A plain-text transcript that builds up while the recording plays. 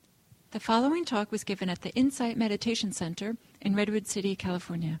The following talk was given at the Insight Meditation Center in Redwood City,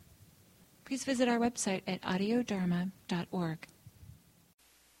 California. Please visit our website at audiodharma.org.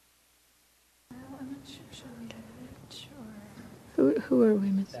 I'm not sure. Who are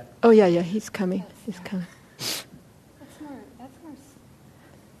we missing? Oh, yeah, he's coming. He's coming. That's more.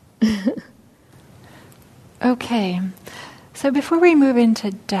 Okay. So before we move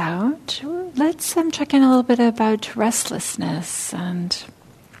into doubt, let's check in a little bit about restlessness and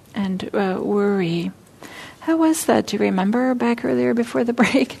worry. How was that? Do you remember back earlier before the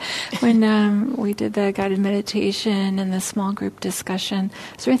break when we did the guided meditation and the small group discussion?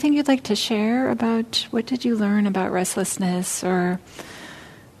 Is there anything you'd like to share about what did you learn about restlessness or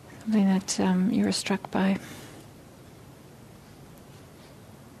something that you were struck by?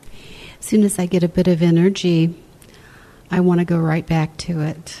 As soon as I get a bit of energy, I want to go right back to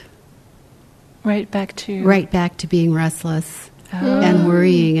it. Right back to being restless. And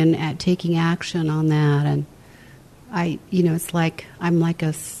worrying and taking action on that, and it's like I'm like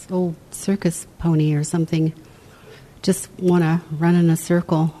a old circus pony or something. Just want to run in a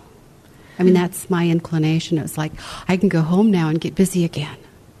circle. I mean, that's my inclination. It's like I can go home now and get busy again.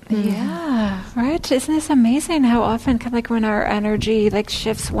 Yeah, right. Isn't this amazing? How often, kind of like when our energy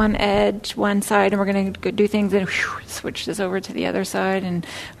shifts one side, and we're going to go do things, and switches over to the other side, and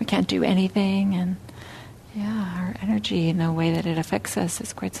we can't do anything, and. Yeah, our energy and the way that it affects us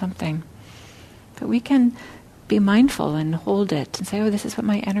is quite something. But we can be mindful and hold it and say, this is what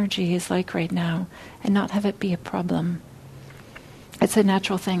my energy is like right now, and not have it be a problem. It's a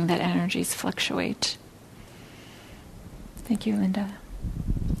natural thing that energies fluctuate. Thank you, Linda.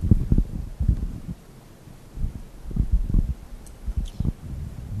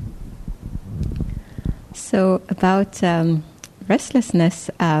 So about restlessness,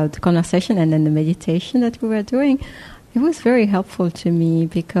 the conversation and then the meditation that we were doing, it was very helpful to me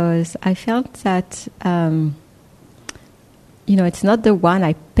because I felt that, it's not the one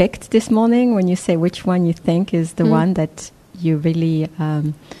I picked this morning when you say which one you think is the one that you really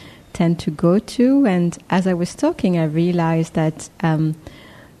tend to go to. And as I was talking, I realized that,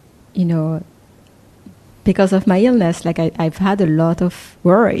 because of my illness, I've had a lot of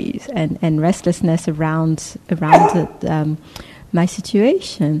worries and restlessness around my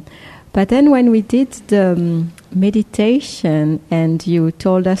situation. But then when we did the meditation and you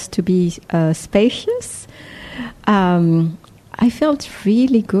told us to be spacious, I felt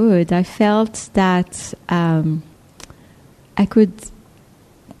really good. I felt that I could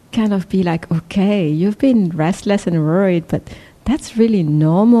kind of be like, okay, you've been restless and worried, but that's really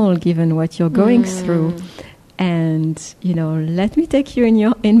normal given what you're going through. And, let me take you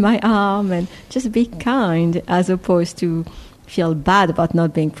in my arm and just be kind as opposed to feel bad about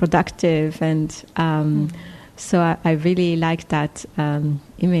not being productive. And so I really like that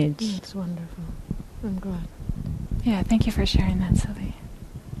image. It's wonderful. I'm glad. Yeah, thank you for sharing that, Sylvie.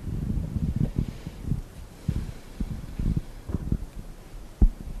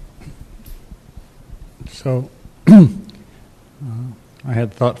 So I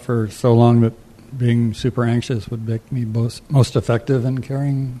had thought for so long that being super anxious would make me most effective in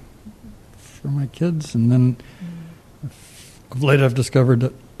caring for my kids, and then of late I've discovered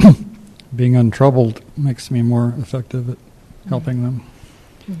that being untroubled makes me more effective at helping them.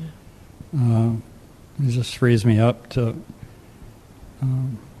 It just frees me up to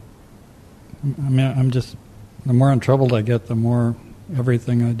I'm just, the more untroubled I get, the more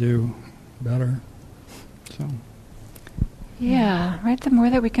everything I do better. So yeah, right. The more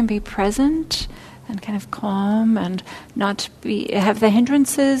that we can be present and kind of calm and not have the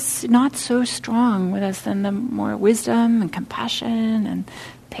hindrances not so strong with us, then the more wisdom and compassion and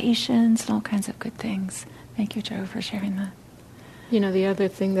patience and all kinds of good things. Thank you, Joe, for sharing that. The other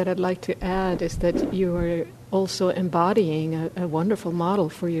thing that I'd like to add is that you are also embodying a wonderful model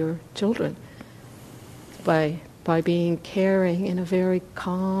for your children by being caring in a very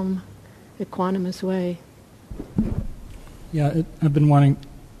calm, equanimous way. Yeah, I've been wanting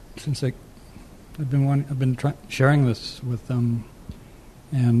since sharing this with them,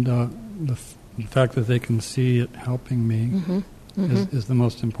 and the fact that they can see it helping me is the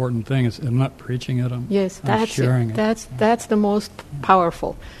most important thing. I'm not preaching it. I'm sharing it. That's the most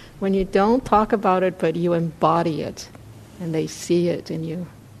powerful. When you don't talk about it, but you embody it, and they see it in you.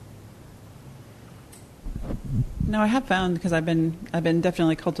 No, I have found, because I've been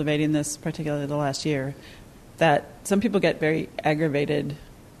definitely cultivating this, particularly the last year, that some people get very aggravated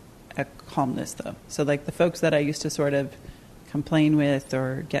at calmness, though. So, the folks that I used to sort of complain with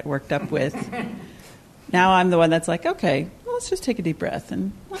or get worked up with, now I'm the one that's like, okay, well, let's just take a deep breath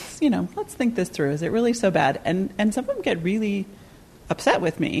and let's think this through. Is it really so bad? And some of them get really upset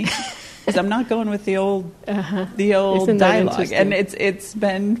with me Because I'm not going with the old Isn't that dialogue, interesting? and it's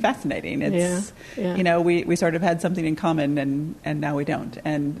been fascinating. It's we sort of had something in common, and now we don't,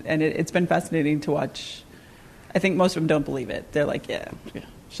 and it's been fascinating to watch. I think most of them don't believe it. They're like, yeah,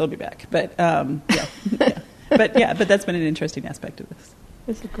 she'll be back, but but that's been an interesting aspect of this.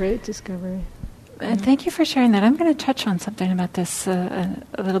 It's a great discovery. Thank you for sharing that. I'm going to touch on something about this a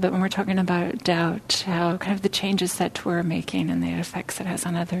little bit when we're talking about doubt, how kind of the changes that we're making and the effects it has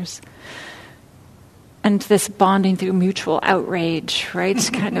on others. And this bonding through mutual outrage, right?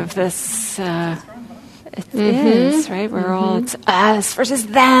 Kind of this, it is, right? We're all, it's us versus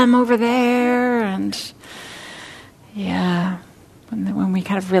them over there. And when we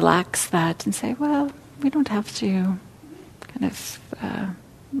kind of relax that and say, well, we don't have to kind of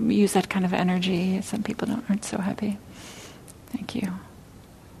use that kind of energy. Some people aren't so happy. Thank you.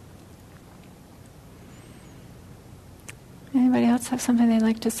 Anybody else have something they'd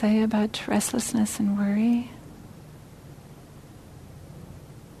like to say about restlessness and worry?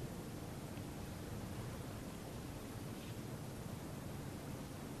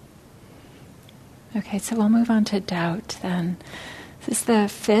 Okay, so we'll move on to doubt then. This is the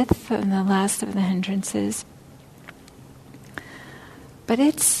fifth and the last of the hindrances. But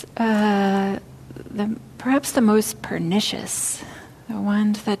it's perhaps the most pernicious, the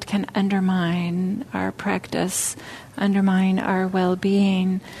one that can undermine our practice, undermine our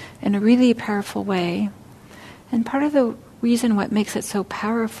well-being in a really powerful way. And part of the reason what makes it so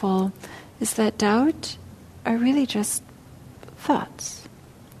powerful is that doubt are really just thoughts,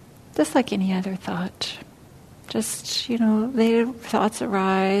 just like any other thought. Just, thoughts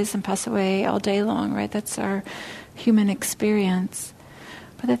arise and pass away all day long, right? That's our human experience.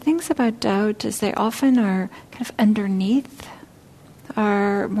 But the things about doubt is they often are kind of underneath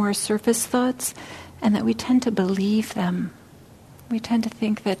our more surface thoughts, and that we tend to believe them. We tend to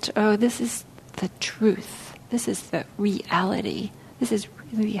think that, this is the truth. This is the reality. This is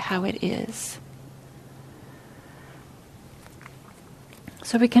really how it is.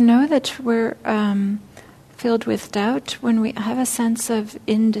 So we can know that we're filled with doubt when we have a sense of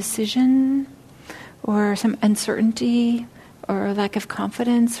indecision or some uncertainty or lack of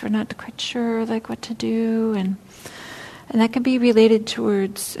confidence. We're not quite sure what to do, and that can be related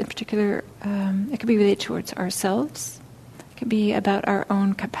towards, in particular, it can be related towards ourselves. It can be about our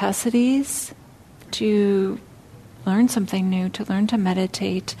own capacities to learn something new, to learn to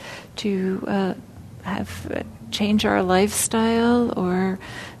meditate, to change our lifestyle, or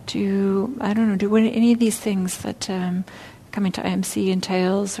to, do any of these things that coming to IMC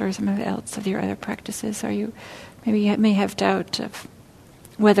entails, or some else of your other practices. Maybe you may have doubt of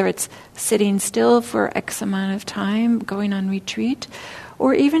whether it's sitting still for X amount of time, going on retreat,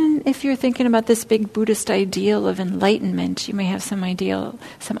 or even if you're thinking about this big Buddhist ideal of enlightenment, you may have some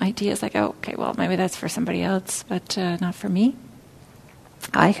ideas like, maybe that's for somebody else, but not for me.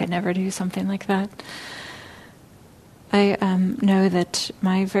 I could never do something like that. I know that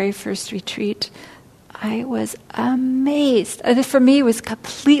my very first retreat, I was amazed. For me, it was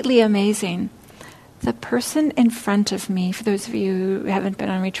completely amazing. The person in front of me, for those of you who haven't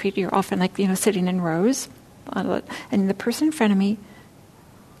been on retreat, you're often sitting in rows, and the person in front of me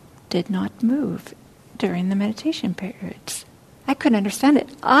did not move during the meditation periods. I couldn't understand it.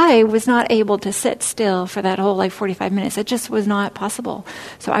 I was not able to sit still for that whole 45 minutes. It just was not possible.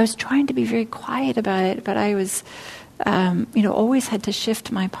 So I was trying to be very quiet about it, but I was, always had to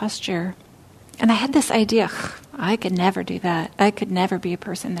shift my posture. And I had this idea, I could never do that. I could never be a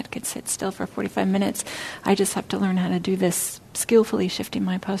person that could sit still for 45 minutes. I just have to learn how to do this skillfully, shifting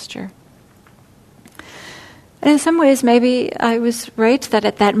my posture. And in some ways, maybe I was right that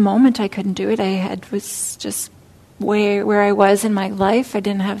at that moment I couldn't do it. Was just where I was in my life. I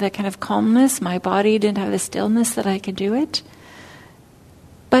didn't have that kind of calmness. My body didn't have the stillness that I could do it.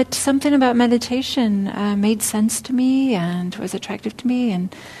 But something about meditation made sense to me and was attractive to me.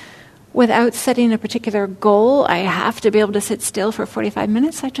 And without setting a particular goal, I have to be able to sit still for 45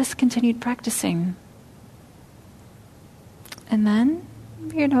 minutes, I just continued practicing. And then,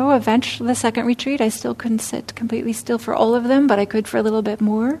 eventually the second retreat, I still couldn't sit completely still for all of them, but I could for a little bit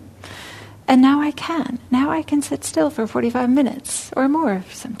more. And now I can. Now I can sit still for 45 minutes or more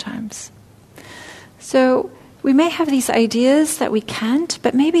sometimes. So we may have these ideas that we can't,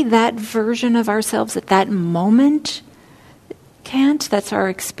 but maybe that version of ourselves at that moment can't. That's our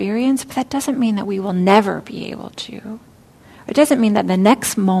experience, but that doesn't mean that we will never be able to. It doesn't mean that the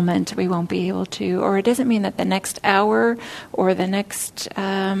next moment we won't be able to, or it doesn't mean that the next hour or the next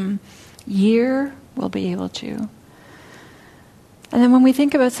year we'll be able to. And then when we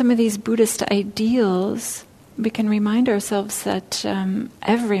think about some of these Buddhist ideals, we can remind ourselves that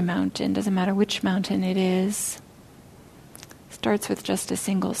every mountain, doesn't matter which mountain it is, starts with just a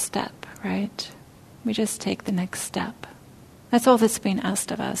single step, right? We just take the next step. That's all that's being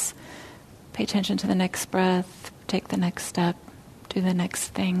asked of us. Pay attention to the next breath, take the next step, do the next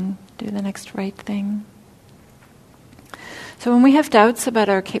thing, do the next right thing. So when we have doubts about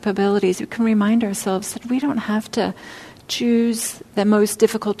our capabilities, we can remind ourselves that we don't have to choose the most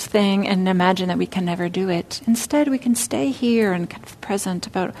difficult thing and imagine that we can never do it. Instead, we can stay here and kind of present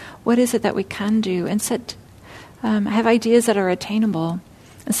about what is it that we can do and have ideas that are attainable.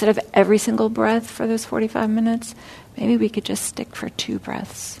 Instead of every single breath for those 45 minutes, maybe we could just stick for 2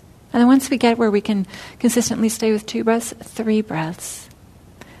 breaths. And then once we get where we can consistently stay with 2 breaths, 3 breaths.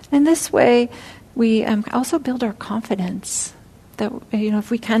 And this way, we also build our confidence that, if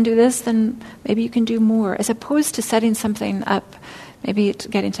we can do this, then maybe you can do more, as opposed to setting something up, maybe it's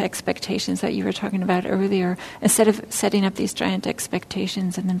getting to expectations that you were talking about earlier, instead of setting up these giant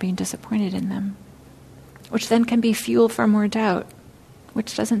expectations and then being disappointed in them, which then can be fuel for more doubt,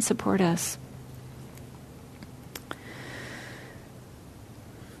 which doesn't support us.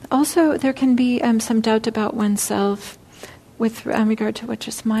 Also, there can be some doubt about oneself with regard to what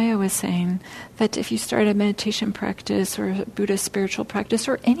just Maya was saying, that if you start a meditation practice or a Buddhist spiritual practice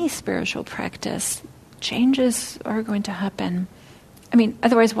or any spiritual practice, changes are going to happen. I mean,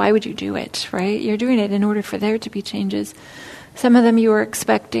 otherwise why would you do it, right? You're doing it in order for there to be changes. Some of them you are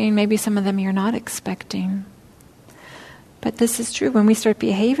expecting, maybe some of them you're not expecting. But this is true. When we start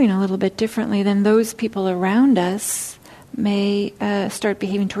behaving a little bit differently, then those people around us may start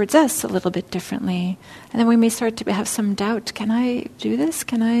behaving towards us a little bit differently. And then we may start to have some doubt. Can I do this?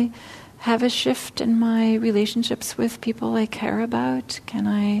 Can I have a shift in my relationships with people I care about? Can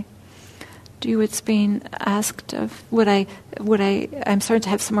I do what's being asked of? I'm starting to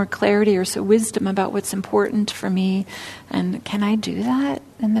have some more clarity or some wisdom about what's important for me. And can I do that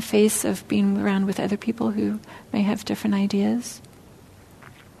in the face of being around with other people who may have different ideas?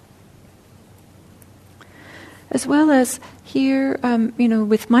 As well as here,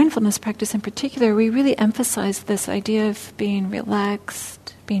 with mindfulness practice in particular, we really emphasize this idea of being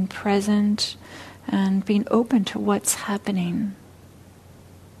relaxed, being present, and being open to what's happening.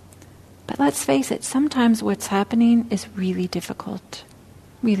 But let's face it, sometimes what's happening is really difficult,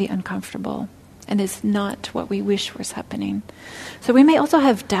 really uncomfortable, and is not what we wish was happening. So we may also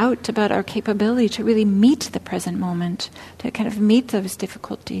have doubt about our capability to really meet the present moment, to kind of meet those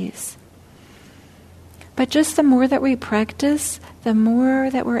difficulties. But just the more that we practice, the more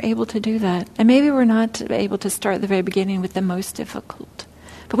that we're able to do that. And maybe we're not able to start at the very beginning with the most difficult.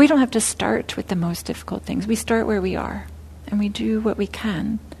 But we don't have to start with the most difficult things. We start where we are, and we do what we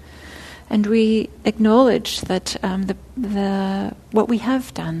can. And we acknowledge that what we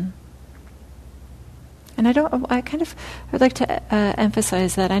have done. And I would like to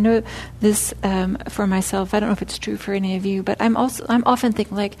emphasize that. I know this for myself. I don't know if it's true for any of you, but I'm often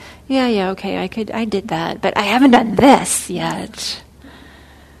thinking like, okay, I did that, but I haven't done this yet.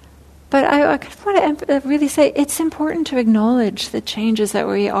 But I want to really say it's important to acknowledge the changes that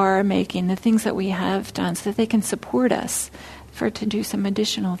we are making, the things that we have done, so that they can support us to do some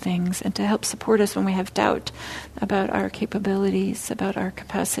additional things and to help support us when we have doubt about our capabilities, about our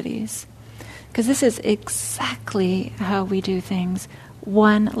capacities. Because this is exactly how we do things,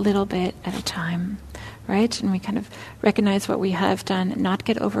 one little bit at a time, right? And we kind of recognize what we have done, not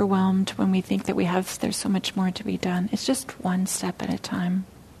get overwhelmed when we think that there's so much more to be done. It's just one step at a time.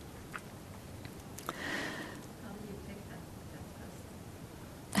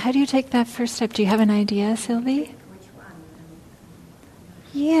 How do you take that first step? Do you have an idea, Sylvie? Which one?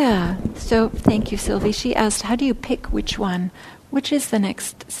 Yeah. So thank you, Sylvie. She asked, how do you pick which one? Which is the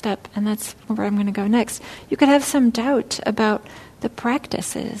next step? And that's where I'm going to go next. You could have some doubt about the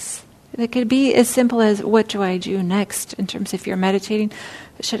practices. It could be as simple as, what do I do next in terms of if you're meditating?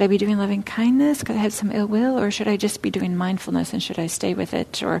 Should I be doing loving kindness? Could I have some ill will? Or should I just be doing mindfulness and should I stay with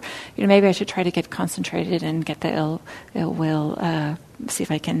it? Or maybe I should try to get concentrated and get the ill will, see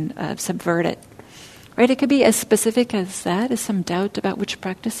if I can subvert it. Right? It could be as specific as that, as some doubt about which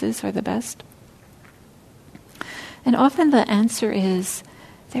practices are the best. And often the answer is,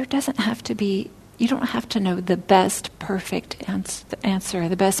 you don't have to know the best perfect answer,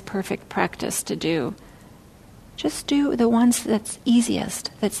 the best perfect practice to do. Just do the ones that's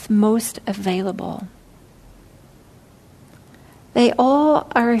easiest, that's most available. They all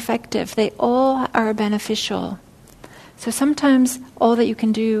are effective, they all are beneficial. So sometimes all that you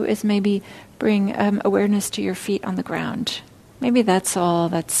can do is maybe bring awareness to your feet on the ground. Maybe that's all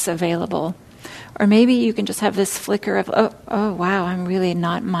that's available. Or maybe you can just have this flicker of, oh wow, I'm really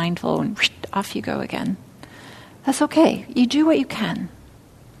not mindful, and off you go again. That's okay. You do what you can.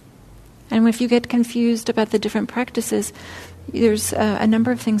 And if you get confused about the different practices, there's a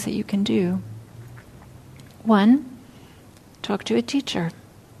number of things that you can do. One, talk to a teacher.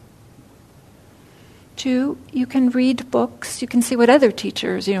 Two, you can read books. You can see what other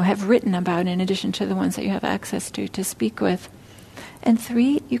teachers, have written about in addition to the ones that you have access to speak with. And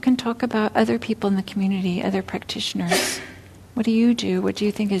three, you can talk about other people in the community, other practitioners. What do you do? What do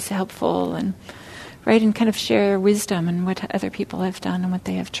you think is helpful? And kind of share wisdom and what other people have done and what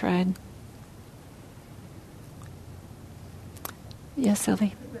they have tried. Yes,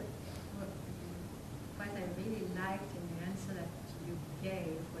 Sylvie? What I really liked in the answer that you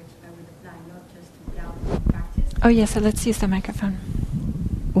gave, which I would apply not just to doubt but practice. Oh, yes, so let's use the microphone.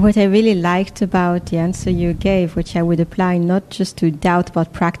 What I really liked about the answer you gave, which I would apply not just to doubt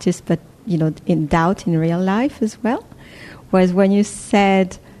about practice, but in doubt in real life as well, was when you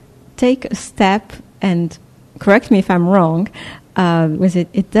said, take a step, and correct me if I'm wrong,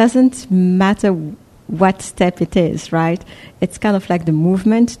 it doesn't matter what step it is, right? It's kind of like the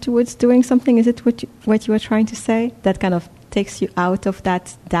movement towards doing something. Is it what you were trying to say? That kind of takes you out of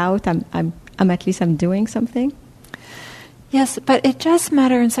that doubt. I'm doing something. Yes, but it does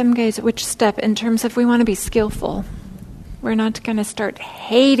matter in some ways which step, in terms of we want to be skillful. We're not going to start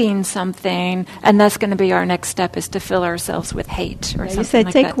hating something, and that's going to be our next step, is to fill ourselves with hate or something like that. You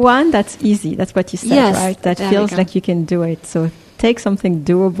said take one, that's easy. That's what you said, yes, right? That feels like you can do it. So take something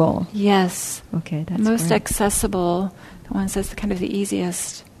doable. Yes. Okay, that's most great. Accessible, the ones that's kind of the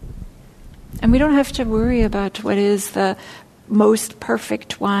easiest. And we don't have to worry about what is the most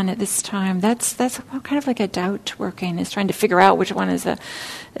perfect one at this time. That's kind of like a doubt working, is trying to figure out which one is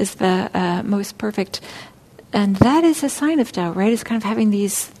the most perfect. And that is a sign of doubt, right? It's kind of having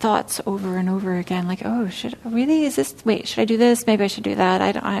these thoughts over and over again, like, oh, should I do this? Maybe I should do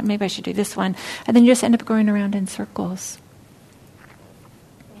that. Maybe I should do this one. And then you just end up going around in circles.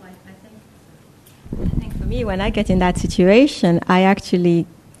 I think for me, when I get in that situation, I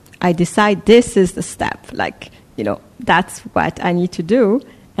decide this is the step. That's what I need to do.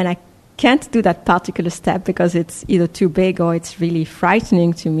 And I can't do that particular step because it's either too big or it's really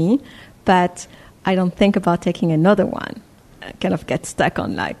frightening to me. But I don't think about taking another one. I kind of get stuck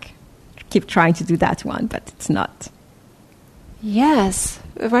on keep trying to do that one, but it's not. Yes,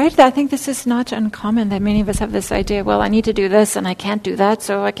 right? I think this is not uncommon that many of us have this idea, well, I need to do this and I can't do that,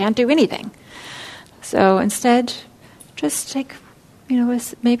 so I can't do anything. So instead, just take,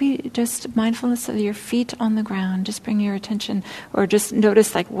 maybe just mindfulness of your feet on the ground. Just bring your attention, or just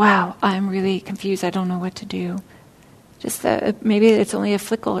notice wow, I'm really confused. I don't know what to do. Just maybe it's only a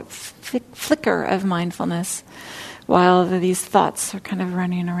flicker of mindfulness while these thoughts are kind of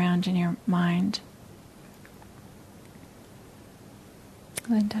running around in your mind.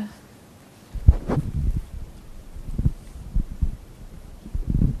 Linda.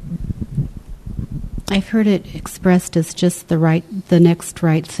 I've heard it expressed as just the next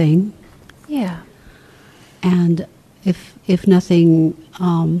right thing. Yeah. And if nothing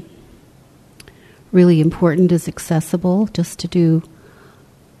really important is accessible, just to do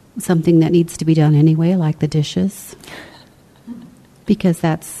something that needs to be done anyway, like the dishes, because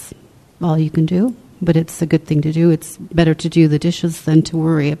that's all you can do. But it's a good thing to do. It's better to do the dishes than to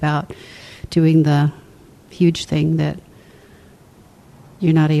worry about doing the huge thing that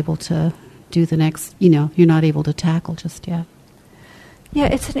you're not able to do the next, you're not able to tackle just yet. Yeah,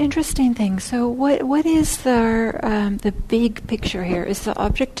 it's an interesting thing. So what is the big picture here? Is the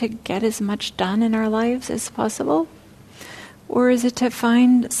object to get as much done in our lives as possible? Or is it to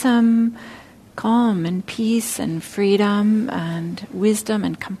find some calm and peace and freedom and wisdom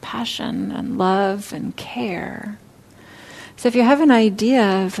and compassion and love and care? So if you have an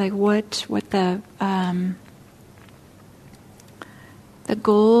idea of what the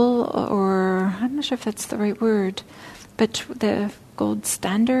goal, or I'm not sure if that's the right word, but the gold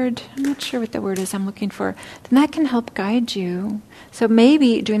standard, I'm not sure what the word is I'm looking for, then that can help guide you. So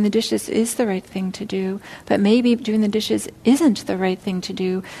maybe doing the dishes is the right thing to do, but maybe doing the dishes isn't the right thing to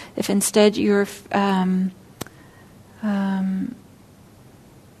do if instead you're find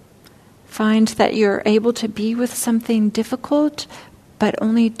that you're able to be with something difficult but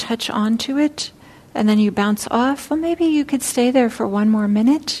only touch onto it and then you bounce off. Well, maybe you could stay there for 1 more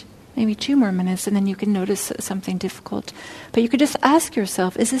minute, maybe 2 more minutes, and then you can notice something difficult. But you could just ask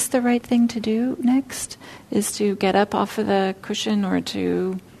yourself, is this the right thing to do next? Is to get up off of the cushion or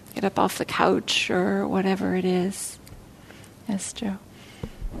to get up off the couch or whatever it is? Yes, Joe.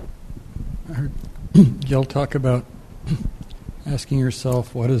 I heard Gil talk about asking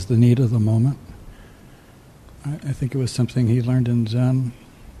yourself, what is the need of the moment? I think it was something he learned in Zen.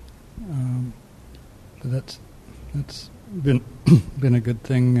 But it's been been a good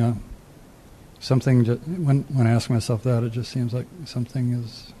thing. Something when I ask myself that, it just seems like something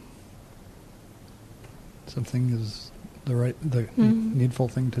is the needful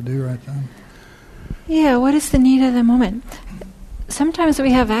thing to do right then. Yeah, what is the need of the moment? Sometimes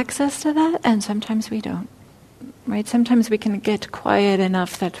we have access to that, and sometimes we don't. Right? Sometimes we can get quiet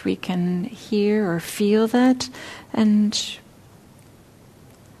enough that we can hear or feel that, and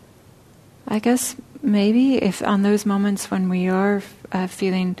I guess maybe if on those moments when we are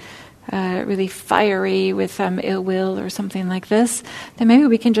feeling really fiery with ill will or something like this, then maybe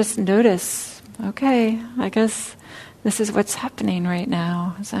we can just notice, okay, I guess this is what's happening right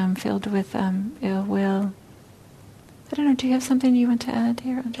now, as I'm filled with ill will. I don't know, do you have something you want to add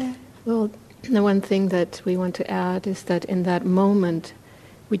here, Andrea? Well, the one thing that we want to add is that in that moment,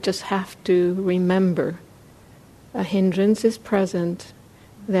 we just have to remember a hindrance is present,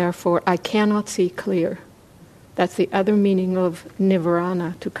 therefore I cannot see clear. That's the other meaning of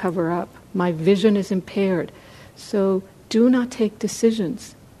nivarana, to cover up. My vision is impaired. So do not take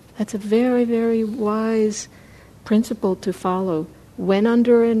decisions. That's a very, very wise principle to follow. When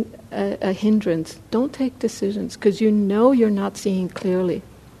under a hindrance, don't take decisions, because you know you're not seeing clearly.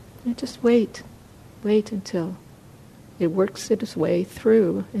 And just wait. Wait until it works its way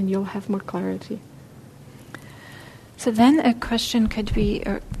through, and you'll have more clarity. So then a question could be...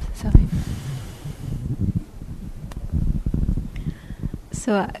 Sally.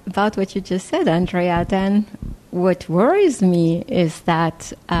 So about what you just said, Andrea, then what worries me is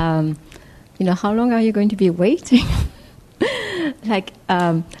that, how long are you going to be waiting?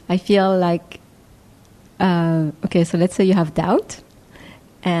 I feel like, okay, so let's say you have doubt.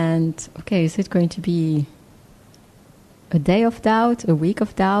 And, okay, is it going to be a day of doubt, a week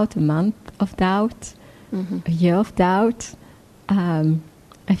of doubt, a month of doubt, a year of doubt?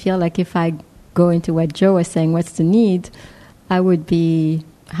 I feel like if I go into what Joe was saying, what's the need, I would be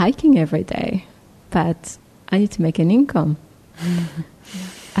hiking every day. But I need to make an income.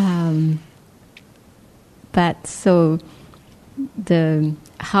 But so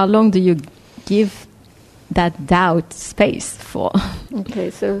how long do you give that doubt space for? Okay,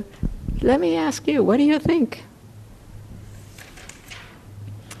 so let me ask you, what do you think?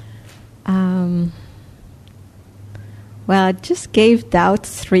 Well, I just gave doubt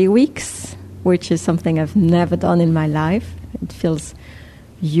 3 weeks, which is something I've never done in my life. It feels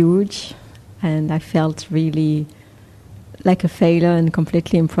huge, and I felt really like a failure and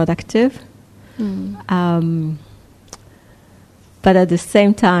completely unproductive. But at the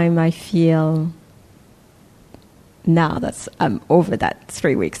same time, I feel now that I'm over that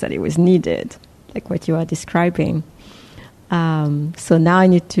 3 weeks that it was needed, like what you are describing. So now I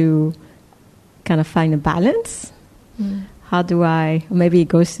need to kind of find a balance. How do I, maybe it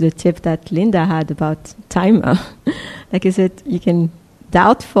goes to the tip that Linda had about timer. Like, is it, you can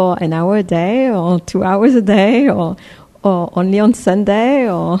doubt for an hour a day or 2 hours a day or only on Sunday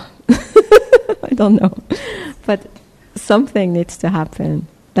or I don't know. But something needs to happen.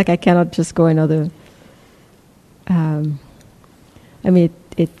 Like, I cannot just go another,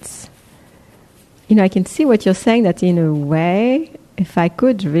 it's, I can see what you're saying, that in a way, if I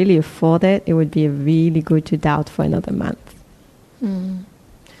could really afford it, it would be really good to doubt for another month.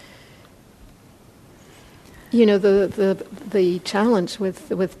 The challenge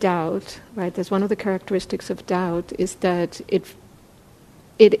with doubt, right? There's one of the characteristics of doubt is that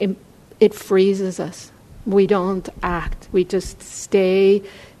it freezes us. We don't act. We just stay.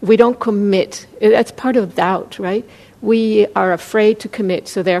 We don't commit. That's part of doubt, right? We are afraid to commit,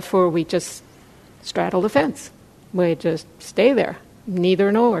 so therefore we just straddle the fence. We just stay there,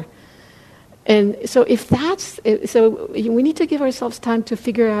 neither nor. And so we need to give ourselves time to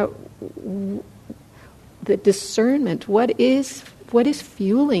figure out the discernment. What is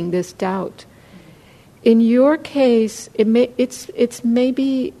fueling this doubt? In your case, it's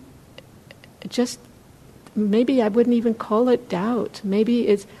maybe I wouldn't even call it doubt. Maybe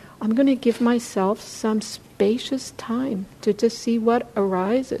it's, I'm going to give myself some spacious time to just see what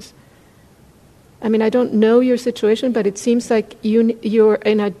arises. I mean, I don't know your situation, but it seems like you're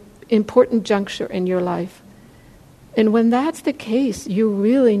in an important juncture in your life. And when that's the case, you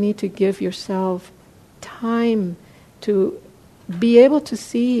really need to give yourself time to be able to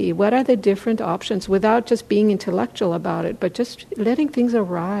see what are the different options without just being intellectual about it, but just letting things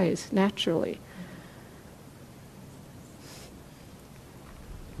arise naturally.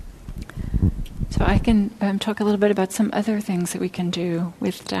 So I can talk a little bit about some other things that we can do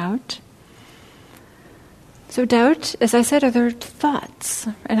with doubt. So doubt, as I said, are their thoughts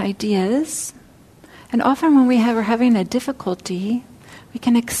and ideas. And often when we are having a difficulty, we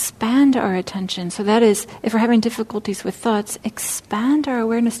can expand our attention. So that is, if we're having difficulties with thoughts, expand our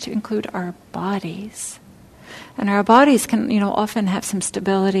awareness to include our bodies. And our bodies can, often have some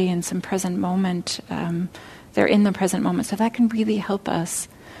stability and some present moment. They're in the present moment, so that can really help us.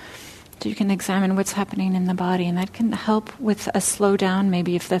 So you can examine what's happening in the body, and that can help with a slowdown.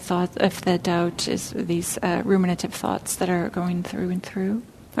 Maybe if the doubt is these ruminative thoughts that are going through and through,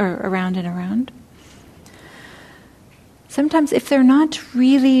 or around and around. Sometimes, if they're not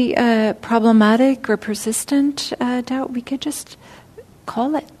really problematic or persistent doubt, we could just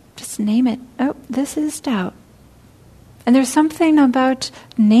call it, just name it. Oh, this is doubt. And there's something about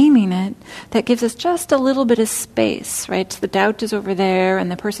naming it that gives us just a little bit of space, right? The doubt is over there, and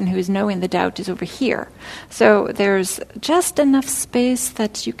the person who is knowing the doubt is over here. So there's just enough space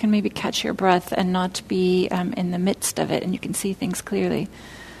that you can maybe catch your breath and not be in the midst of it, and you can see things clearly.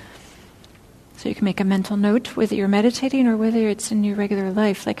 So you can make a mental note, whether you're meditating or whether it's in your regular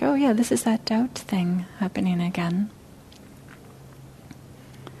life, like, oh yeah, this is that doubt thing happening again.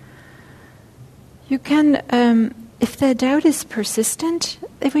 You can... if the doubt is persistent,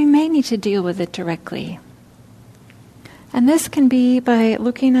 we may need to deal with it directly. And this can be by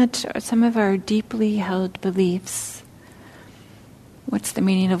looking at some of our deeply held beliefs. What's the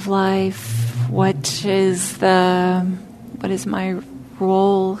meaning of life? What is my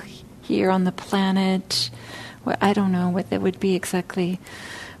role here on the planet? Well, I don't know what that would be exactly.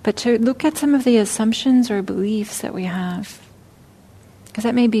 But to look at some of the assumptions or beliefs that we have, because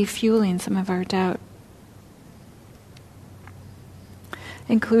that may be fueling some of our doubt.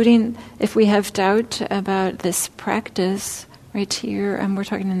 Including if we have doubt about this practice, right here, we're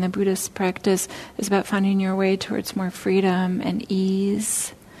talking in the Buddhist practice, is about finding your way towards more freedom and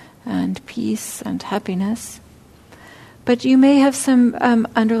ease and peace and happiness. But you may have some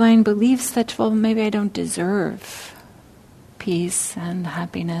underlying beliefs that, well, maybe I don't deserve peace and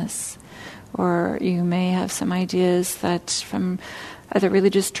happiness. Or you may have some ideas that from other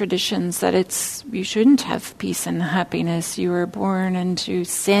religious traditions that you shouldn't have peace and happiness. You were born into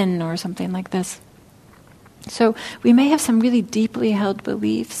sin or something like this. So we may have some really deeply held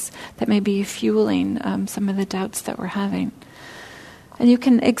beliefs that may be fueling some of the doubts that we're having. And you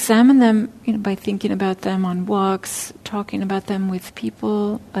can examine them, by thinking about them on walks, talking about them with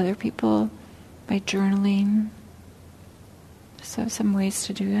people, other people, by journaling. So some ways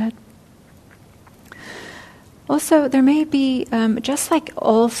to do that. Also, there may be, just like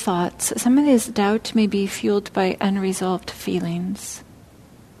all thoughts, some of this doubt may be fueled by unresolved feelings.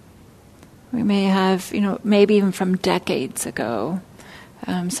 We may have, maybe even from decades ago,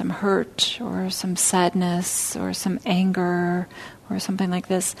 some hurt or some sadness or some anger or something like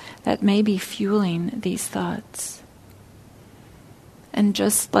this that may be fueling these thoughts. And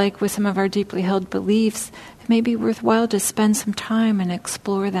just like with some of our deeply held beliefs, it may be worthwhile to spend some time and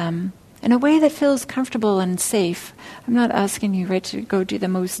explore them in a way that feels comfortable and safe. I'm not asking you, to go do the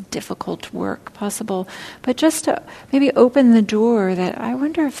most difficult work possible, but just to maybe open the door that I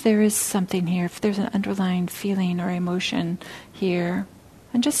wonder if there is something here, if there's an underlying feeling or emotion here.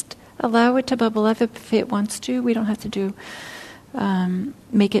 And just allow it to bubble up if it wants to. We don't have to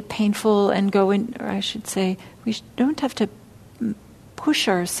make it painful and go in, or I should say, we don't have to push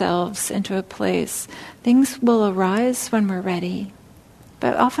ourselves into a place. Things will arise when we're ready.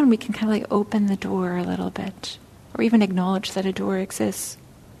 But often we can kind of open the door a little bit, or even acknowledge that a door exists.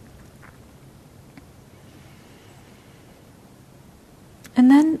 And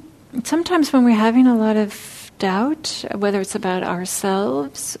then sometimes when we're having a lot of doubt, whether it's about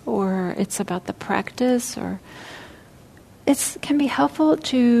ourselves or it's about the practice, or it can be helpful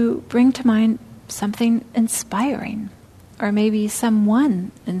to bring to mind something inspiring, or maybe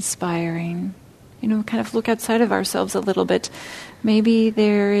someone inspiring. Kind of look outside of ourselves a little bit. Maybe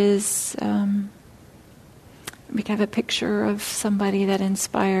there is, we can have a picture of somebody that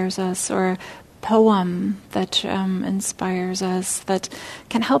inspires us, or a poem that inspires us, that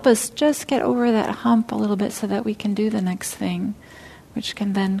can help us just get over that hump a little bit so that we can do the next thing, which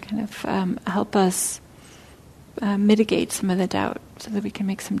can then kind of help us mitigate some of the doubt so that we can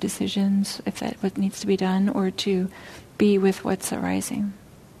make some decisions if that's what needs to be done, or to be with what's arising.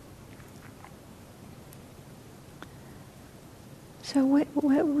 So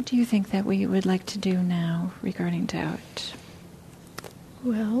what do you think that we would like to do now regarding doubt?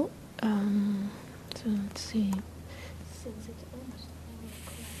 Well, so let's see. Since it's almost 4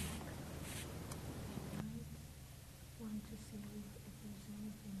 o'clock, I might want to see if there's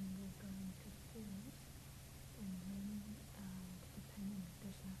anything we're going to finish, and then depending if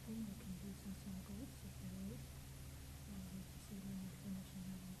there's nothing, we can do some circles if there is, and we can see when we finish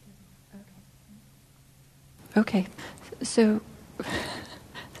and then we do that. Okay. So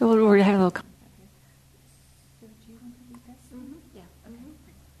So we're having a little. So do you want to read this? Yeah. Okay.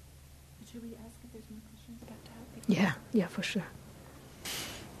 Should we ask if there's more questions about doubt? Yeah, for sure.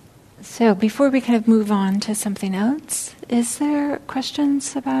 So before we kind of move on to something else, is there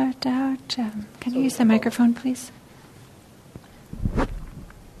questions about doubt? Can you use the microphone, please?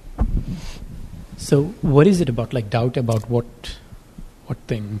 So what is it about, like doubt about what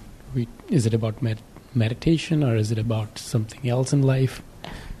thing? Is it about meditation, or is it about something else in life?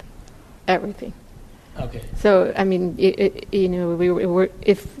 Everything. Okay. So, I mean,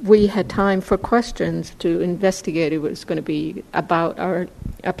 if we had time for questions to investigate, it was going to be about our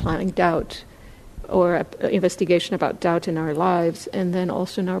applying doubt, or investigation about doubt in our lives, and then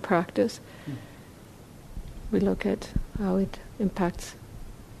also in our practice. We look at how it impacts.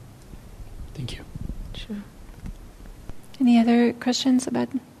 Thank you. Sure. Any other questions about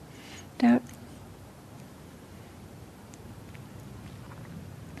doubt?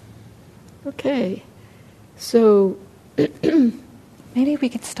 Okay. So maybe we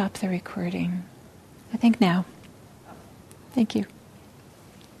could stop the recording. I think now. Thank you.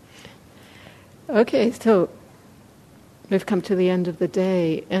 Okay, so we've come to the end of the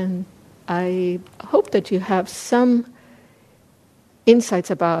day, and I hope that you have some insights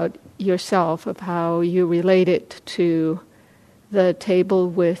about yourself, of how you relate it to the table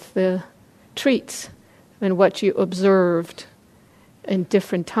with the treats, and what you observed in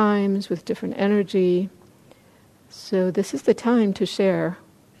different times with different energy. So this is the time to share.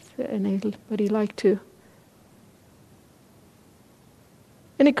 Anybody like to?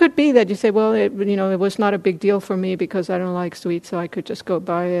 And it could be that you say, well, it was not a big deal for me because I don't like sweets, so I could just go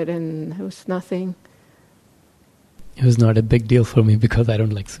buy it and it was nothing. It was not a big deal for me because I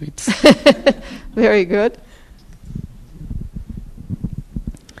don't like sweets. Very good.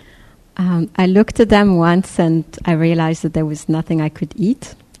 I looked at them once and I realized that there was nothing I could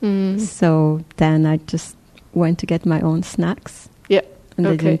eat. So then I just went to get my own snacks. Yeah. And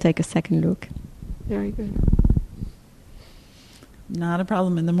they didn't take a second look. Very good. Not a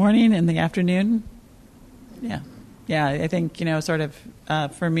problem in the morning, in the afternoon. Yeah. I think, sort of,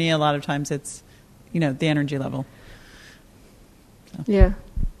 for me, a lot of times it's, the energy level. So. Yeah.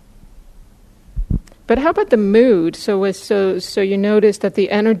 But how about the mood? So you noticed that the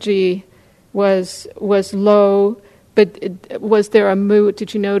energy was low, but was there a mood?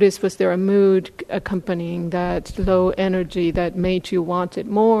 Did you notice, was there a mood accompanying that low energy that made you want it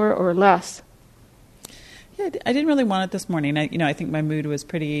more or less? Yeah, I didn't really want it this morning. I think my mood was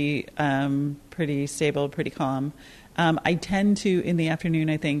pretty stable, pretty calm. I tend to, in the afternoon,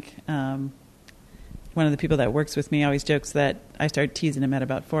 I think, one of the people that works with me always jokes that I start teasing him at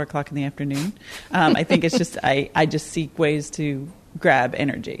about 4:00 in the afternoon. I think it's just, I just seek ways to grab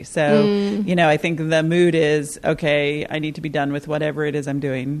energy. So, I think the mood is, okay, I need to be done with whatever it is I'm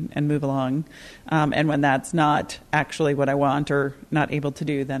doing and move along. And when that's not actually what I want or not able to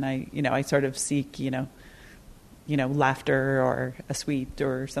do, then I sort of seek, laughter or a sweet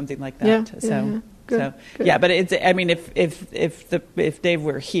or something like that. Yeah, good. Yeah, but it's, I mean, if Dave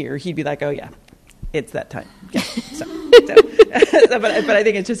were here, he'd be like, oh yeah, it's that time. Yeah. But I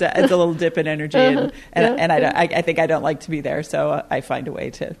think it's just it's a little dip in energy, and I think I don't like to be there, so I find a way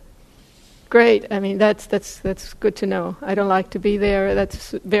to. Great. I mean, that's good to know. I don't like to be there.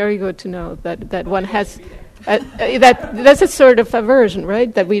 That's very good to know that one has. That's a sort of aversion,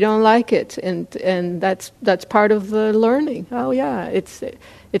 right? That we don't like it, and that's part of the learning. Oh yeah,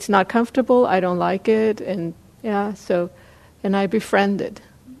 it's not comfortable. I don't like it, and yeah. So, and I befriend it.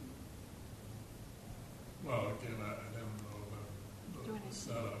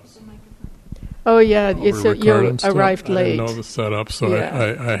 Oh yeah, you arrived late. I didn't know the setup, so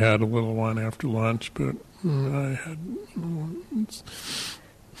yeah. I had a little one after lunch, but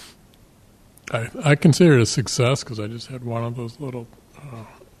I consider it a success because I just had one of those little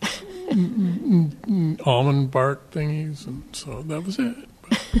almond bark thingies, and so that was it.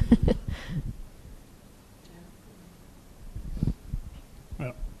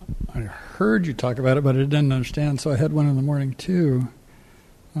 Well, I heard you talk about it, but I didn't understand, so I had one in the morning too.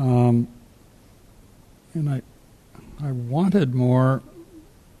 And I wanted more,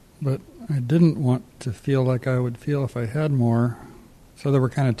 but I didn't want to feel like I would feel if I had more. So there were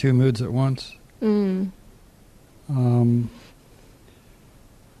kind of two moods at once. And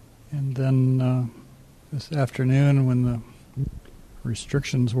then this afternoon, when the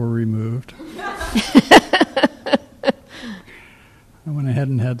restrictions were removed, I went ahead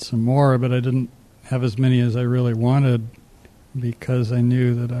and had some more, but I didn't have as many as I really wanted because I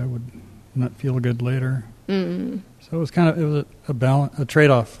knew that I would not feel good later. So it was a balance, a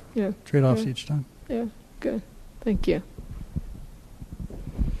trade-off. Yeah. Trade-offs each time. Yeah, good. Thank you.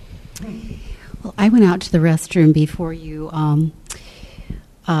 I went out to the restroom before you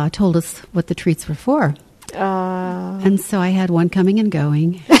told us what the treats were for. And so I had one coming and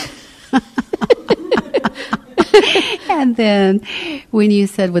going. And then when you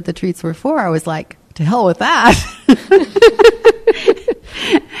said what the treats were for, I was like, to hell with that.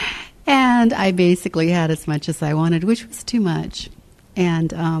 And I basically had as much as I wanted, which was too much.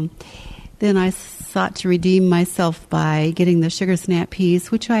 And then I sought to redeem myself by getting the sugar snap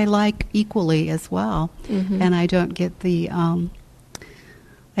peas, which I like equally as well. Mm-hmm. And I don't get the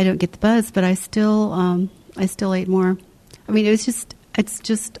buzz, but I still ate more. I mean, it's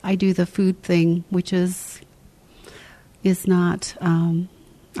just I do the food thing, which is not. I'm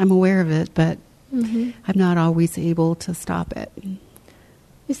aware of it, but mm-hmm. I'm not always able to stop it.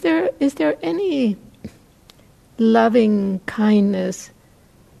 Is there any loving kindness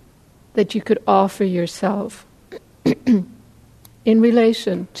that you could offer yourself in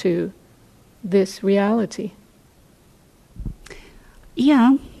relation to this reality?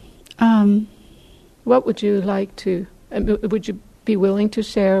 Yeah. What would you like to? Would you be willing to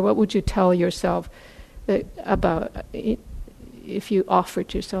share? What would you tell yourself about if you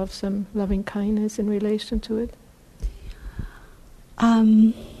offered yourself some loving kindness in relation to it?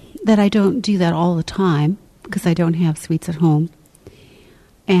 That I don't do that all the time because I don't have sweets at home,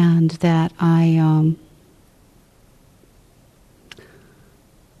 and that I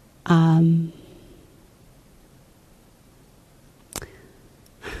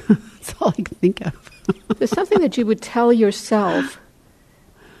that's all I can think of. There's something that you would tell yourself,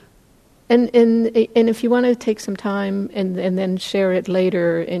 and if you want to take some time and then share it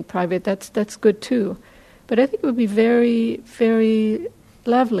later in private, that's good too. But I think it would be very, very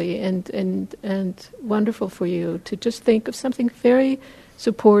lovely and wonderful for you to just think of something very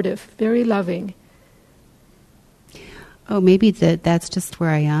supportive, very loving. Oh, maybe that's just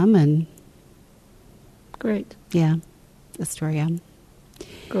where I am, and great. Yeah, that's where I am.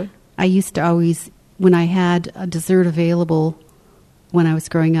 Good. I used to always, when I had a dessert available when I was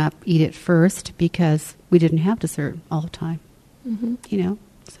growing up, eat it first because we didn't have dessert all the time. Mm-hmm. You know,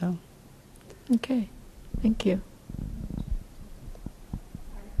 so. Okay, thank you. Would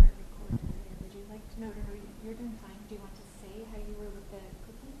you like to know, you're doing fine. Do you want to say how you were with the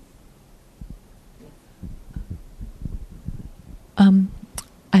cookies?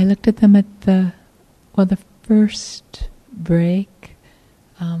 I looked at them at the first break.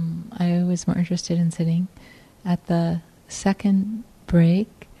 I was more interested in sitting. At the second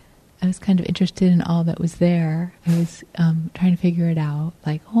break, I was kind of interested in all that was there. I was trying to figure it out.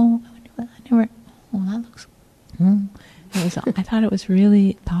 Like, that looks. I thought it was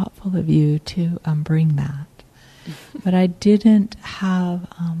really thoughtful of you to bring that, but I didn't have.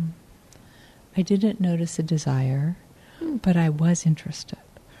 I didn't notice a desire, but I was interested.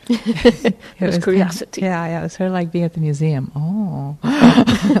 It was curiosity. Yeah, it was sort of like being at the museum. Oh,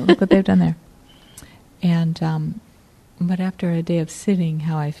 look what they've done there. And but after a day of sitting,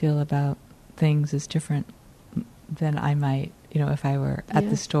 how I feel about things is different than I might, if I were at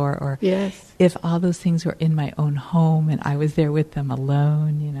the store, or if all those things were in my own home and I was there with them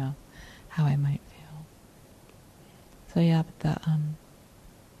alone, how I might feel. So but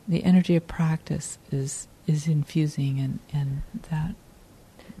the energy of practice is infusing, and that.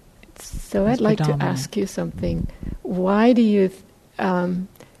 So I'd like to ask you something. Why do you?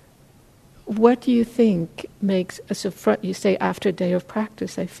 What do you think makes you say after a day of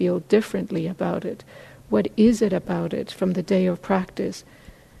practice I feel differently about it? What is it about it from the day of practice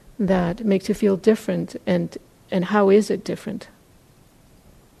that makes you feel different, and how is it different?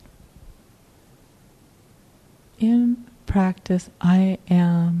 In practice, I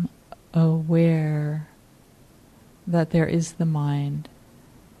am aware that there is the mind,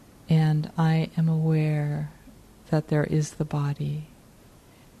 and I am aware that there is the body,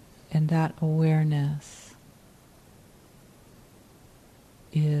 and that awareness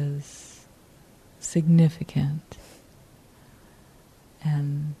is significant,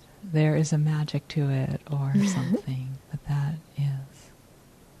 and there is a magic to it or something, but that is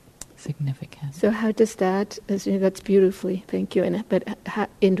significant. So how does that, that's beautifully, thank you, but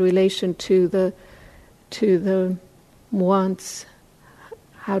in relation to the wants,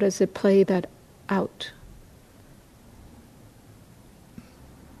 how does it play that out?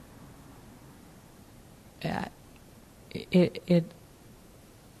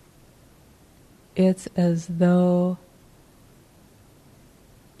 It's as though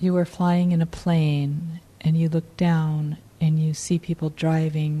you were flying in a plane and you look down and you see people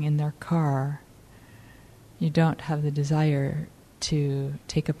driving in their car. You don't have the desire to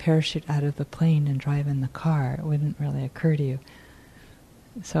take a parachute out of the plane and drive in the car. It wouldn't really occur to you.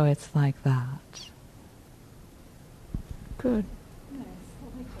 So it's like that. Good.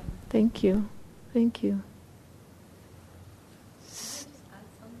 Thank you. Thank you.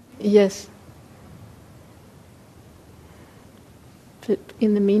 Yes. But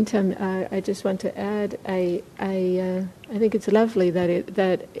in the meantime, I just want to add. I think it's lovely that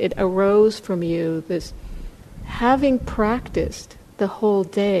it arose from you. This, having practiced the whole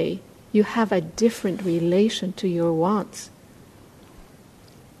day, you have a different relation to your wants.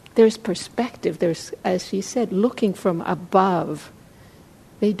 There's perspective. There's, as she said, looking from above.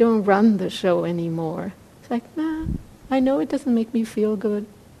 They don't run the show anymore. It's like, nah, I know it doesn't make me feel good.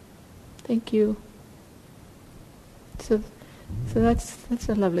 Thank you. So that's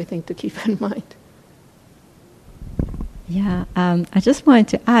a lovely thing to keep in mind. Yeah, I just wanted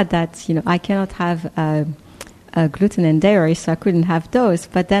to add that, I cannot have gluten and dairy, so I couldn't have those.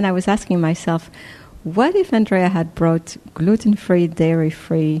 But then I was asking myself, what if Andrea had brought gluten-free,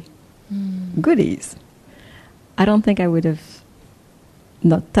 dairy-free goodies? I don't think I would have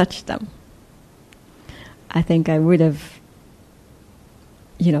not touched them. I think I would have,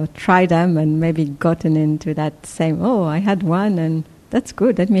 tried them and maybe gotten into that same, I had one and that's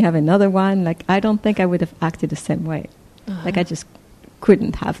good, let me have another one. Like, I don't think I would have acted the same way. Uh-huh. Like, I just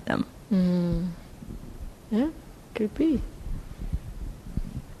couldn't have them. Yeah, could be.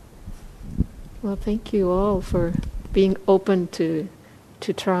 Well, thank you all for being open to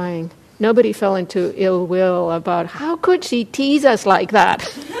trying. Nobody fell into ill will about, how could she tease us like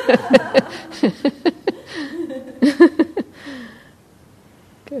that?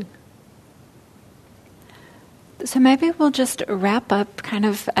 Good. So maybe we'll just wrap up kind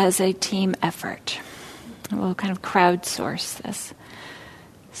of as a team effort. We'll kind of crowdsource this.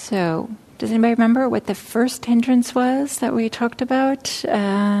 So, does anybody remember what the first hindrance was that we talked about?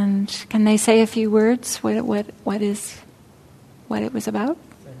 And can they say a few words? What it was about?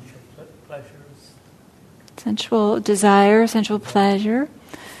 Sensual pleasures. Sensual desire, sensual pleasure.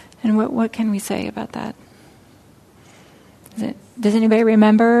 And what can we say about that? Does anybody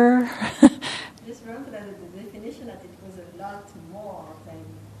remember? Just remember that the definition that it was a lot more than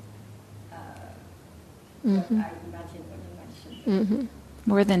what I imagined when you mentioned.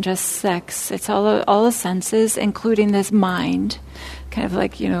 More than just sex. It's all the senses, including this mind. Kind of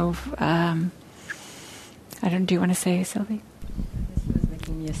like, I don't. Do you want to say, Sylvie? She was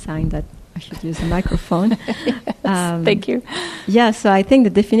making me a sign that I should use a microphone. Thank you. Yeah, so I think the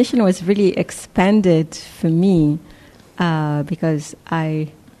definition was really expanded for me because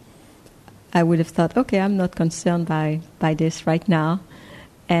I would have thought, okay, I'm not concerned by this right now.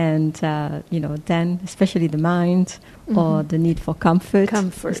 And, then especially the mind or the need for comfort.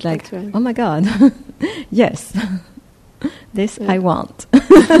 It's like, right. Oh my God, yes, this I want.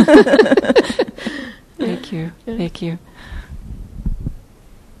 Thank you. Yeah. Thank you.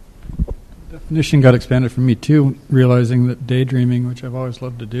 Definition got expanded for me too, realizing that daydreaming, which I've always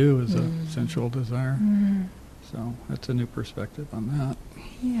loved to do, is a sensual desire. So that's a new perspective on that.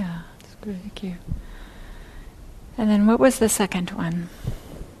 Yeah, that's great. Thank you. And then what was the second one?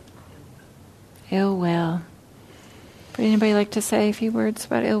 Ill will. Would anybody like to say a few words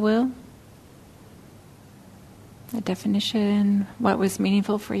about ill will? A definition, what was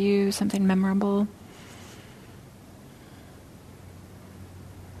meaningful for you, something memorable?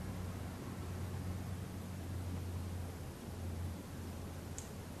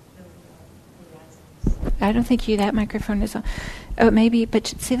 I don't think that microphone is on. Oh, maybe, but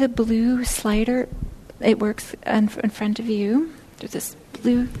see the blue slider? It works in front of you. There's this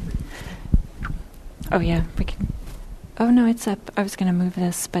blue. Oh, yeah, we can. Oh, no, it's up. I was going to move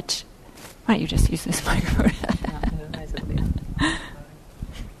this, but why don't you just use this microphone?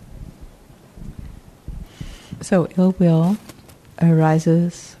 So ill will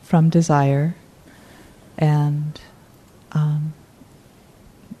arises from desire, and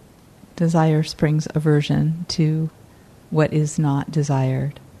desire springs aversion to what is not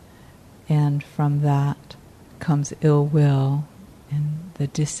desired, and from that comes ill will and the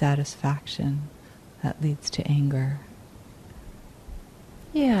dissatisfaction that leads to anger.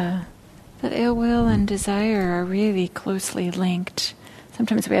 Yeah, that ill will and desire are really closely linked.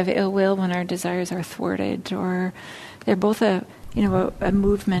 Sometimes we have ill will when our desires are thwarted, or they're both a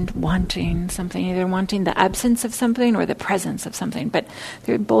movement wanting something, either wanting the absence of something or the presence of something. But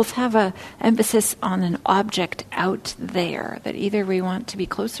they both have a emphasis on an object out there, that either we want to be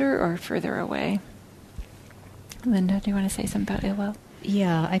closer or further away. Linda, do you want to say something about ill will?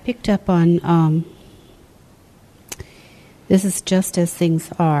 Yeah, I picked up on this is just as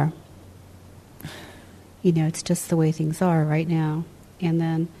things are. It's just the way things are right now. And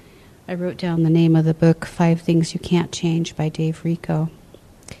then I wrote down the name of the book, 5 Things You Can't Change by Dave Rico.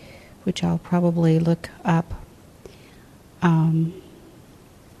 which I'll probably look up. And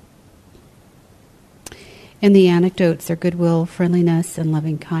the anecdotes are goodwill, friendliness, and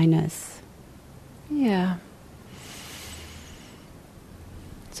loving kindness. Yeah.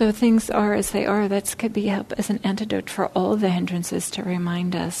 So things are as they are. That could be help as an antidote for all the hindrances to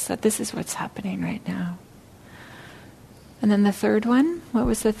remind us that this is what's happening right now. And then the third one, what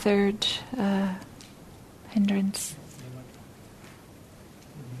was the third hindrance?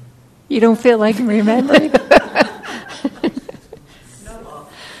 You don't feel like remembering?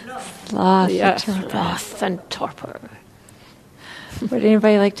 Sloth and torpor. Would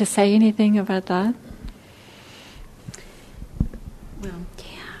anybody like to say anything about that? Well,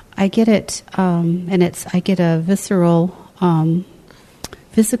 I get it, and I get a visceral,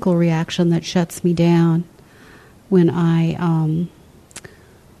 physical reaction that shuts me down when I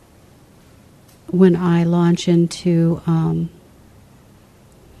launch into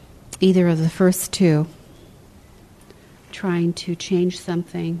either of the first two, trying to change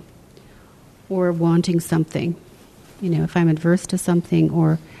something or wanting something. You know, if I'm adverse to something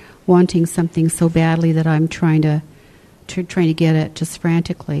or wanting something so badly that I'm trying to get it just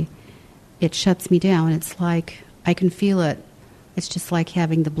frantically, it shuts me down. It's like I can feel it. It's just like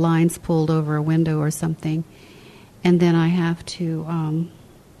having the blinds pulled over a window or something. And then I have to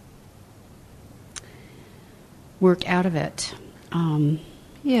work out of it.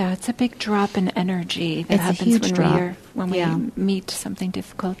 Yeah, it's a big drop in energy that happens when we meet something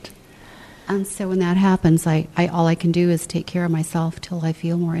difficult. And so when that happens, all I can do is take care of myself till I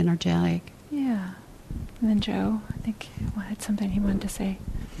feel more energetic. Yeah. And then Joe, I think he had something he wanted to say.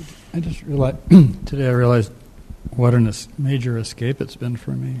 I just realized today. I realized what a major escape it's been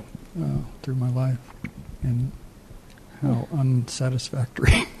for me through my life, and how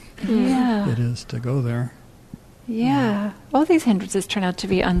unsatisfactory it is to go there. Yeah. All these hindrances turn out to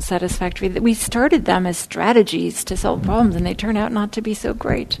be unsatisfactory. We started them as strategies to solve problems, and they turn out not to be so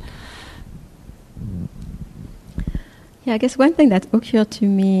great. Yeah, I guess one thing that occurred to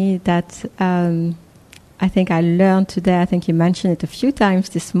me that I think I learned today, I think you mentioned it a few times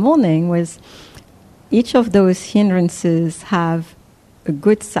this morning, was each of those hindrances have a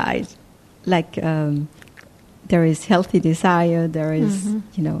good side. Like there is healthy desire, there is,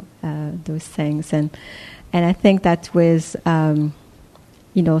 those things. And I think that with,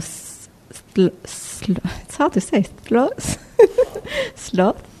 it's hard to say,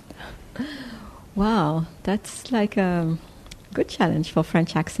 sloth. Wow, that's like a good challenge for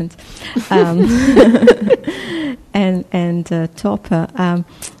French accent. And torpor.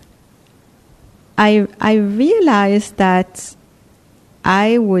 I realized that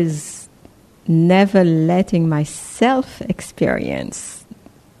I was never letting myself experience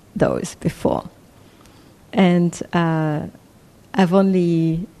those before. And I've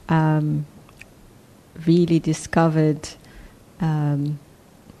only really discovered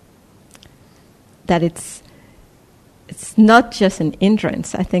that it's not just an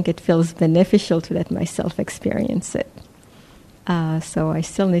hindrance. I think it feels beneficial to let myself experience it. So I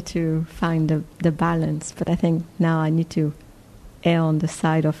still need to find the balance, but I think now I need to err on the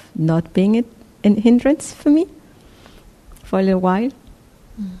side of not being a hindrance for me for a little while.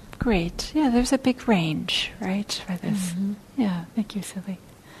 Great. Yeah, there's a big range, right, for this. Mm-hmm. Yeah, thank you, Sylvie.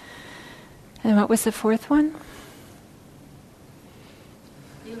 And what was the fourth one?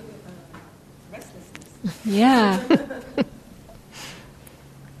 Yeah.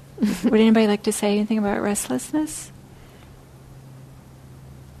 Would anybody like to say anything about restlessness?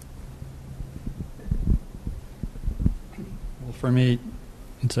 Well, for me,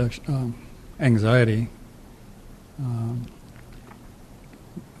 it's actually anxiety.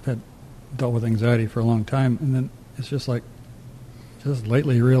 I've dealt with anxiety for a long time, and then it's just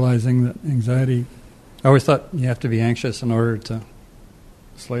lately realizing that anxiety. I always thought you have to be anxious in order to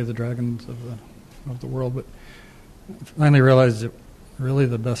slay the dragons of the world, but I finally realized that really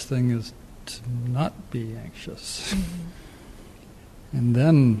the best thing is to not be anxious. Mm-hmm. And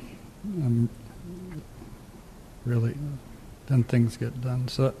then then things get done.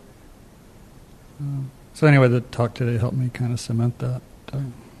 So anyway, the talk today helped me kind of cement that.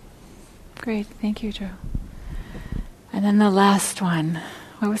 Great, thank you, Joe. And then the last one.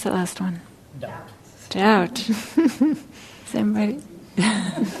 What was the last one? Doubt.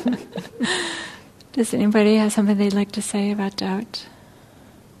 Does anybody have something they'd like to say about doubt?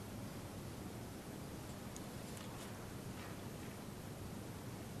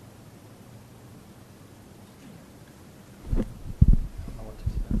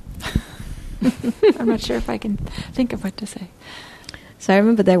 I'm not sure if I can think of what to say. So I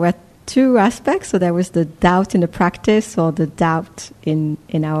remember there were two aspects. So there was the doubt in the practice, or the doubt in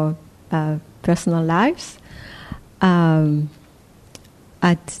our personal lives. At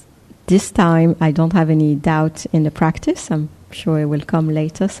this time, I don't have any doubt in the practice. I'm sure it will come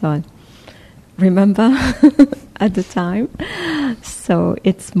later, so I'll remember at the time. So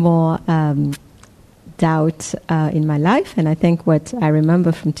it's more doubt in my life. And I think what I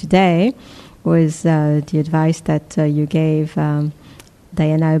remember from today was the advice that you gave,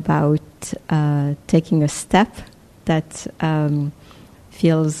 Diana, about taking a step that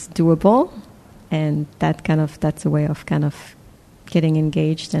feels doable. And that's a way of kind of getting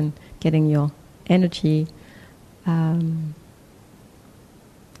engaged and getting your energy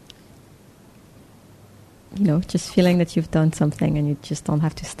just feeling that you've done something and you just don't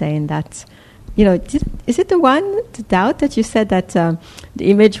have to stay in that. Is it the doubt that you said that the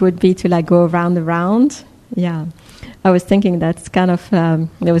image would be to like go round and round? Yeah. I was thinking that's kind of,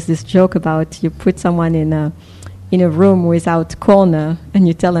 there was this joke about you put someone in a room without corner and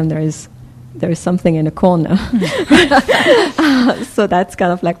you tell them there is something in a corner. So that's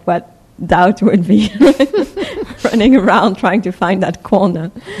kind of like what doubt would be. Running around trying to find that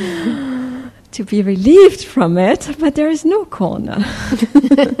corner. To be relieved from it, but there is no corner.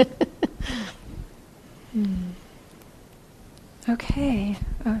 Okay.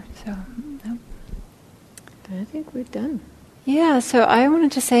 No. I think we're done. Yeah, so I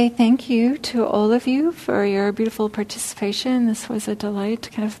wanted to say thank you to all of you for your beautiful participation. This was a delight to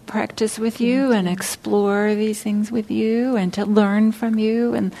kind of practice with you and explore these things with you and to learn from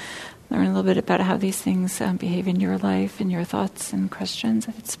you and learn a little bit about how these things behave in your life and your thoughts and questions.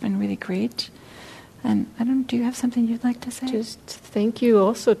 It's been really great. And do you have something you'd like to say? Just thank you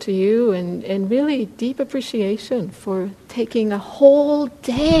also to you and really deep appreciation for taking a whole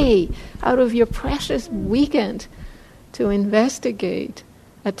day out of your precious weekend to investigate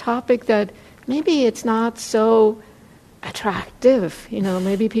a topic that maybe it's not so attractive.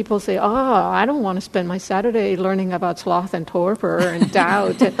 Maybe people say, I don't want to spend my Saturday learning about sloth and torpor and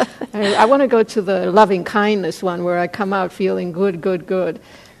doubt. I want to go to the loving kindness one where I come out feeling good.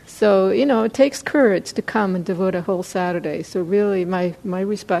 So, it takes courage to come and devote a whole Saturday. So really, my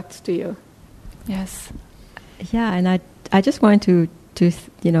respects to you. Yes. Yeah, and I just wanted to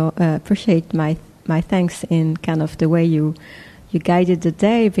appreciate my thanks in kind of the way you guided the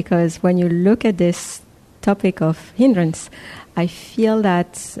day, because when you look at this topic of hindrance, I feel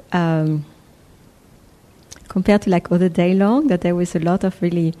that compared to like other day long, that there was a lot of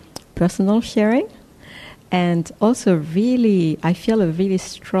really personal sharing. And also really, I feel a really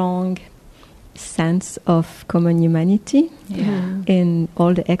strong sense of common humanity in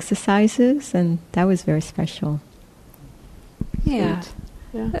all the exercises, and that was very special. Yeah.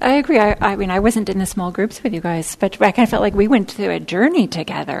 I agree. I mean, I wasn't in the small groups with you guys, but I kind of felt like we went through a journey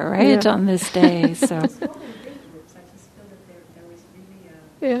together, right, on this day. So. I just feel that there was really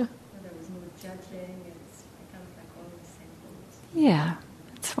there was no judging. It's kind of like all in the same boat. Yeah,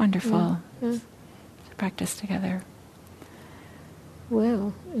 it's wonderful. Yeah. Practice together.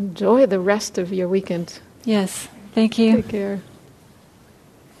 Well, enjoy the rest of your weekend. Yes, thank you. Take care.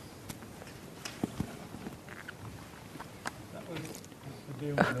 That was the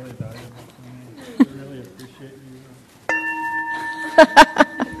day was really valuable for me. I really appreciate you.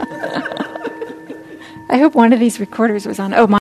 I hope one of these recorders was on. Oh, my.